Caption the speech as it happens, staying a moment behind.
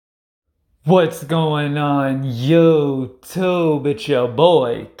What's going on YouTube? It's your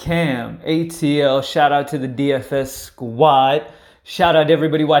boy camATL. Shout out to the DFS squad. Shout out to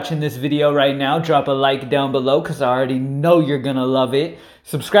everybody watching this video right now. Drop a like down below because I already know you're gonna love it.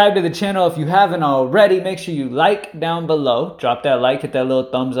 Subscribe to the channel if you haven't already. Make sure you like down below. Drop that like, hit that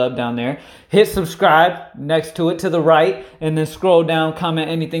little thumbs up down there. Hit subscribe next to it to the right, and then scroll down, comment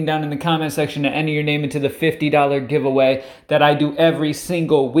anything down in the comment section to enter your name into the $50 giveaway that I do every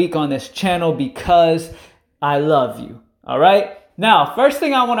single week on this channel because I love you. All right? Now, first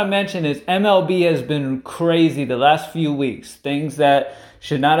thing I want to mention is MLB has been crazy the last few weeks. Things that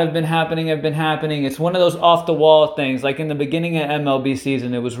should not have been happening have been happening. It's one of those off-the-wall things. Like in the beginning of MLB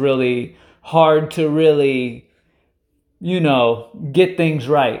season, it was really hard to really, get things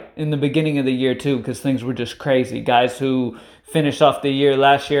right in the beginning of the year too, because things were just crazy. Guys who finished off the year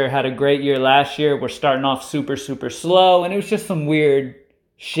last year, had a great year last year, were starting off super, super slow, and it was just some weird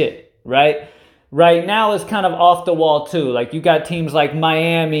shit, right? Right now is kind of off the wall too. Like you got teams like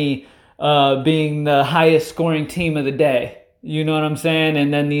Miami being the highest scoring team of the day. You know what I'm saying?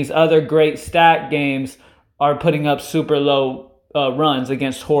 And then these other great stat games are putting up super low runs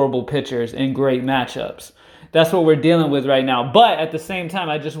against horrible pitchers in great matchups. That's what we're dealing with right now. But at the same time,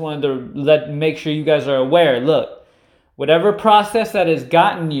 I just wanted to make sure you guys are aware. Look, whatever process that has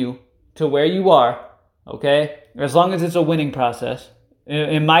gotten you to where you are, okay, as long as it's a winning process.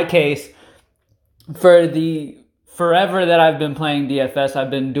 In my case, for the forever that I've been playing DFS, I've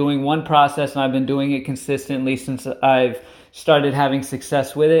been doing one process and I've been doing it consistently since I've started having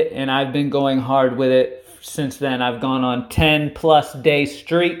success with it, and I've been going hard with it since then. I've gone on 10 plus day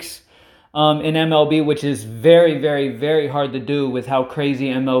streaks in MLB, which is very, very, very hard to do with how crazy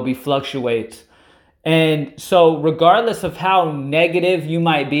MLB fluctuates. And so regardless of how negative you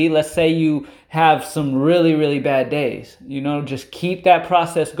might be, let's say you have some really, really bad days, just keep that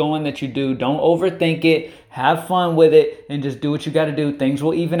process going that you do. Don't overthink it. Have fun with it and just do what you got to do. Things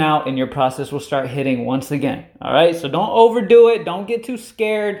will even out and your process will start hitting once again. All right. So don't overdo it. Don't get too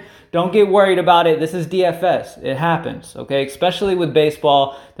scared. Don't get worried about it. This is DFS. It happens. Okay. Especially with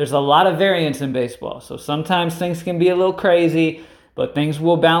baseball. There's a lot of variance in baseball. So sometimes things can be a little crazy, but things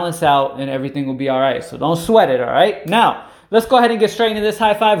will balance out and everything will be all right. So don't sweat it, all right? Now, let's go ahead and get straight into this.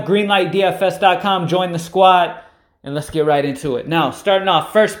 High five, greenlightdfs.com. Join the squad, and let's get right into it. Now, starting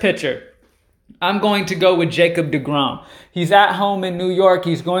off, first pitcher. I'm going to go with Jacob deGrom. He's at home in New York.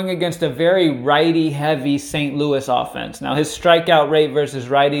 He's going against a very righty-heavy St. Louis offense. Now, his strikeout rate versus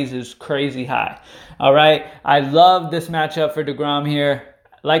righties is crazy high, all right? I love this matchup for deGrom here.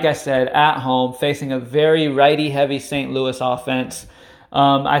 Like I said, at home, facing a very righty-heavy St. Louis offense.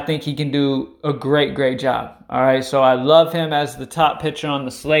 I think he can do a great, great job. All right, so I love him as the top pitcher on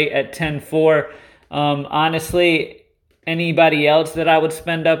the slate at 10-4. Honestly, anybody else that I would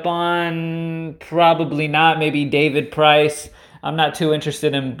spend up on? Probably not. Maybe David Price. I'm not too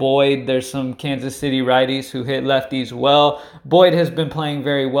interested in Boyd. There's some Kansas City righties who hit lefties well. Boyd has been playing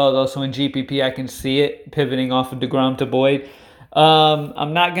very well, though, so in GPP I can see it, pivoting off of deGrom to Boyd.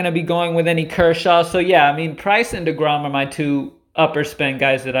 I'm not going to be going with any Kershaw. So, yeah, I mean, Price and deGrom are my two upper spend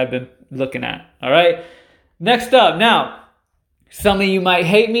guys that I've been looking at. All right. Next up. Now, some of you might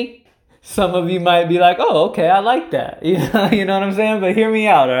hate me. Some of you might be like, oh, okay, I like that. You know what I'm saying? But hear me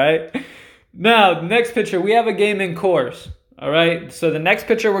out. All right. Now, next pitcher, we have a game in course. All right. So the next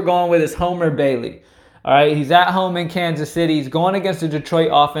pitcher we're going with is Homer Bailey. All right. He's at home in Kansas City. He's going against a Detroit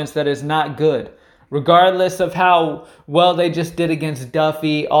offense that is not good. Regardless of how well they just did against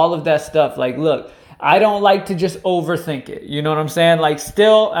Duffy, all of that stuff. Like, look, I don't like to just overthink it. You know what I'm saying? Like,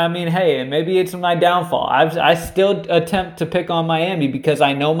 still, I mean, hey, and maybe it's my downfall. I still attempt to pick on Miami because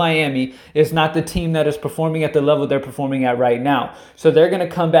I know Miami is not the team that is performing at the level they're performing at right now. So they're going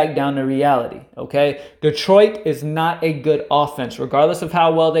to come back down to reality, okay? Detroit is not a good offense. Regardless of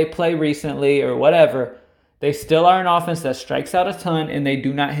how well they play recently or whatever, they still are an offense that strikes out a ton and they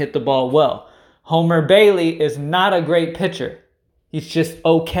do not hit the ball well. Homer Bailey is not a great pitcher. He's just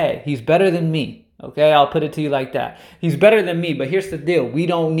okay. He's better than me. Okay, I'll put it to you like that. He's better than me, but here's the deal. We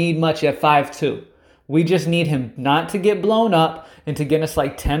don't need much at 5'2". We just need him not to get blown up and to get us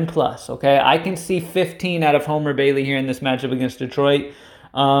like 10 plus, okay? I can see 15 out of Homer Bailey here in this matchup against Detroit.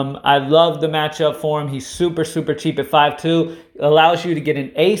 I love the matchup for him. He's super, super cheap at 5'2". Allows you to get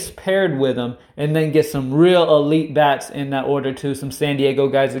an ace paired with him and then get some real elite bats in that order too. Some San Diego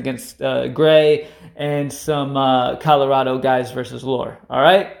guys against Gray and some Colorado guys versus Lore. All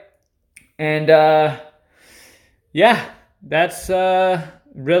right? And, yeah, that's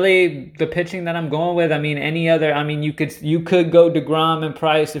really the pitching that I'm going with. I mean, you could go deGrom and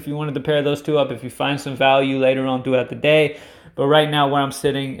Price if you wanted to pair those two up if you find some value later on throughout the day. But right now where I'm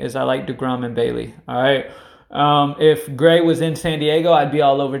sitting is I like DeGrom and Bailey. All right. If Gray was in San Diego, I'd be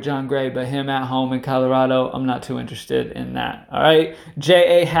all over John Gray, but him at home in Colorado, I'm not too interested in that. All right.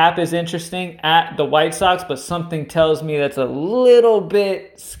 J.A. Happ is interesting at the White Sox, but something tells me that's a little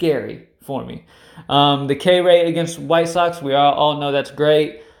bit scary for me. The K rate against White Sox, we all know that's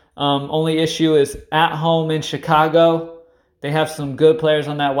great. Only issue is at home in Chicago. They have some good players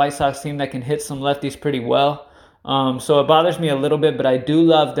on that White Sox team that can hit some lefties pretty well. So it bothers me a little bit, but I do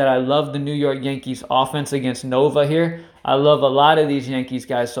love that. I love the New York Yankees offense against Nova here. I love a lot of these Yankees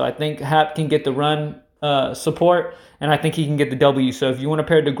guys. So I think Happ can get the run support, and I think he can get the W. So if you want to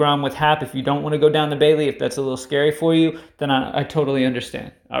pair DeGrom with Happ, if you don't want to go down to Bailey, if that's a little scary for you, then I totally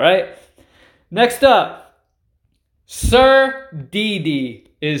understand. All right. Next up, Sir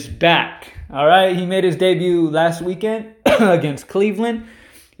Didi is back. All right. He made his debut last weekend against Cleveland.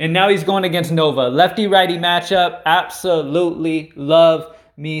 And now he's going against Nova. Lefty-righty matchup. Absolutely love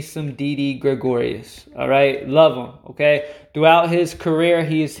me some Didi Gregorius. All right? Love him, okay? Throughout his career,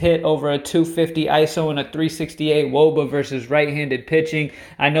 he's hit over a 250 ISO and a 368 WOBA versus right-handed pitching.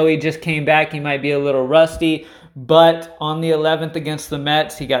 I know he just came back. He might be a little rusty. But on the 11th against the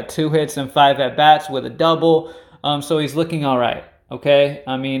Mets, he got 2 hits and 5 at-bats with a double. So he's looking all right, okay?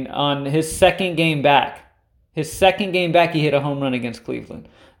 I mean, on his second game back, he hit a home run against Cleveland.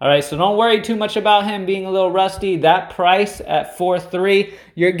 All right, so don't worry too much about him being a little rusty. That price at 4.3,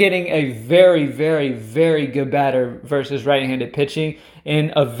 you're getting a very, very, very good batter versus right-handed pitching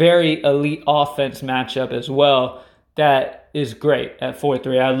in a very elite offense matchup as well. That is great at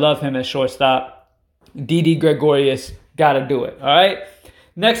 4.3. I love him at shortstop. Didi Gregorius, got to do it. All right,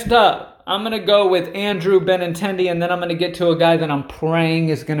 next up, I'm going to go with Andrew Benintendi, and then I'm going to get to a guy that I'm praying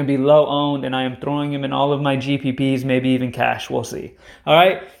is going to be low-owned, and I am throwing him in all of my GPPs, maybe even cash. We'll see. All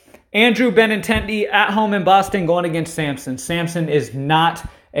right? Andrew Benintendi at home in Boston going against Sampson. Sampson is not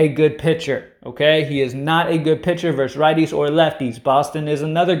a good pitcher, okay? He is not a good pitcher versus righties or lefties. Boston is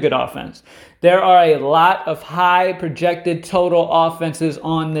another good offense. There are a lot of high projected total offenses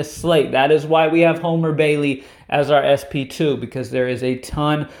on this slate. That is why we have Homer Bailey as our SP2, because there is a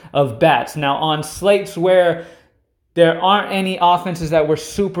ton of bats. Now, on slates where there aren't any offenses that we're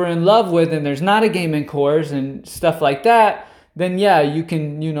super in love with and there's not a game in Coors and stuff like that, then yeah, you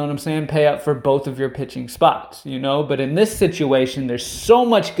can, you know what I'm saying, pay up for both of your pitching spots, you know? But in this situation, there's so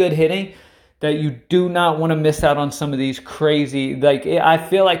much good hitting that you do not want to miss out on some of these crazy, like, I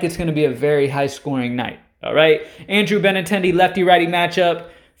feel like it's going to be a very high-scoring night, all right? Andrew Benintendi, lefty-righty matchup,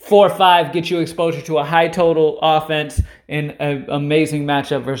 4-5, get you exposure to a high-total offense in an amazing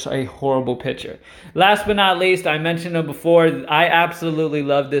matchup versus a horrible pitcher. Last but not least, I mentioned him before, I absolutely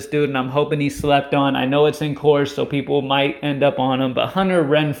love this dude, and I'm hoping he's slept on. I know it's in Coors, so people might end up on him, but Hunter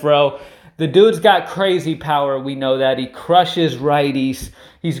Renfroe, the dude's got crazy power. We know that. He crushes righties.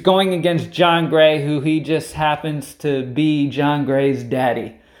 He's going against John Gray, who he just happens to be John Gray's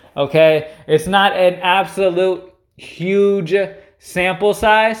daddy. Okay? It's not an absolute huge sample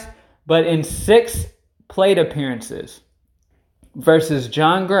size, but in 6 plate appearances versus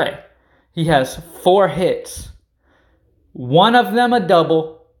John Gray, he has 4 hits. 1 of them a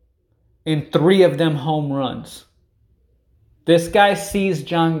double and 3 of them home runs. This guy sees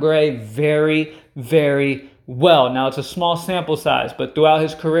John Gray very, very well. Now, it's a small sample size, but throughout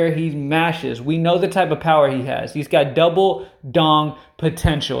his career, he mashes. We know the type of power he has. He's got double dong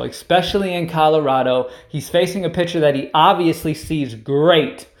potential, especially in Colorado. He's facing a pitcher that he obviously sees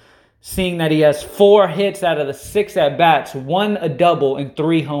great, seeing that he has 4 hits out of the 6 at-bats, 1 a double, and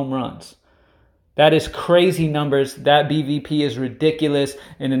 3 home runs. That is crazy numbers. That BVP is ridiculous.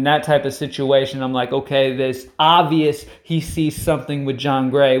 And in that type of situation, I'm like, okay, this obvious he sees something with John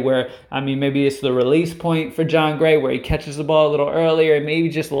Gray where, I mean, maybe it's the release point for John Gray where he catches the ball a little earlier and maybe he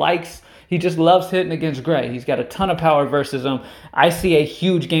just loves hitting against Gray. He's got a ton of power versus him. I see a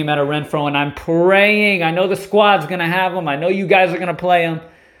huge game out of Renfroe, and I'm praying. I know the squad's going to have him. I know you guys are going to play him.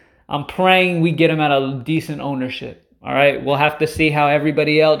 I'm praying we get him at a decent ownership. All right, we'll have to see how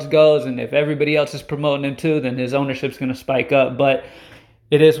everybody else goes, and if everybody else is promoting him too, then his ownership's going to spike up, but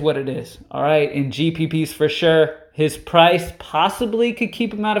it is what it is. All right, in GPPs for sure, his price possibly could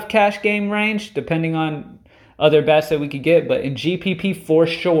keep him out of cash game range, depending on other bets that we could get, but in GPP for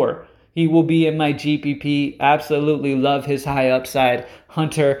sure, he will be in my GPP. Absolutely love his high upside.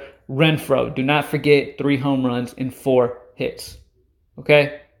 Hunter Renfroe. Do not forget 3 home runs and 4 hits.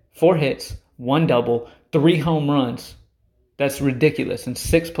 Okay, 4 hits, 1 double, 3 home runs. That's ridiculous. And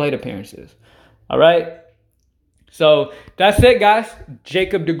 6 plate appearances. All right. So that's it, guys.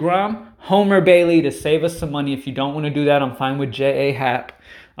 Jacob deGrom, Homer Bailey to save us some money. If you don't want to do that, I'm fine with J.A. Happ.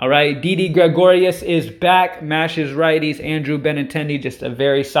 All right, Didi Gregorius is back, mashes righties. Andrew Benintendi, just a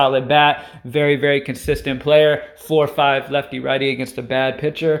very solid bat, very, very consistent player. 4-5 lefty-righty against a bad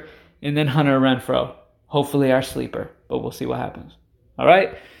pitcher. And then Hunter Renfroe, hopefully our sleeper, but we'll see what happens. All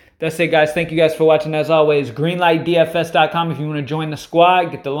right, that's it, guys. Thank you guys for watching. As always, greenlightdfs.com if you want to join the squad,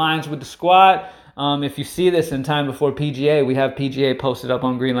 get the lines with the squad. If you see this in time before PGA, we have PGA posted up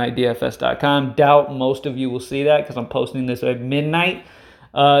on greenlightdfs.com. Doubt most of you will see that because I'm posting this at midnight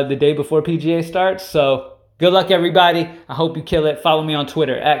the day before PGA starts. So good luck, everybody. I hope you kill it. Follow me on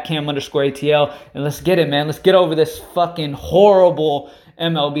Twitter at cam_ATL. And let's get it, man. Let's get over this fucking horrible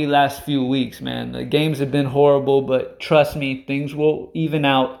MLB last few weeks, man. The games have been horrible, but trust me, things will even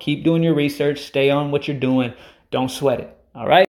out. Keep doing your research. Stay on what you're doing. Don't sweat it. All right?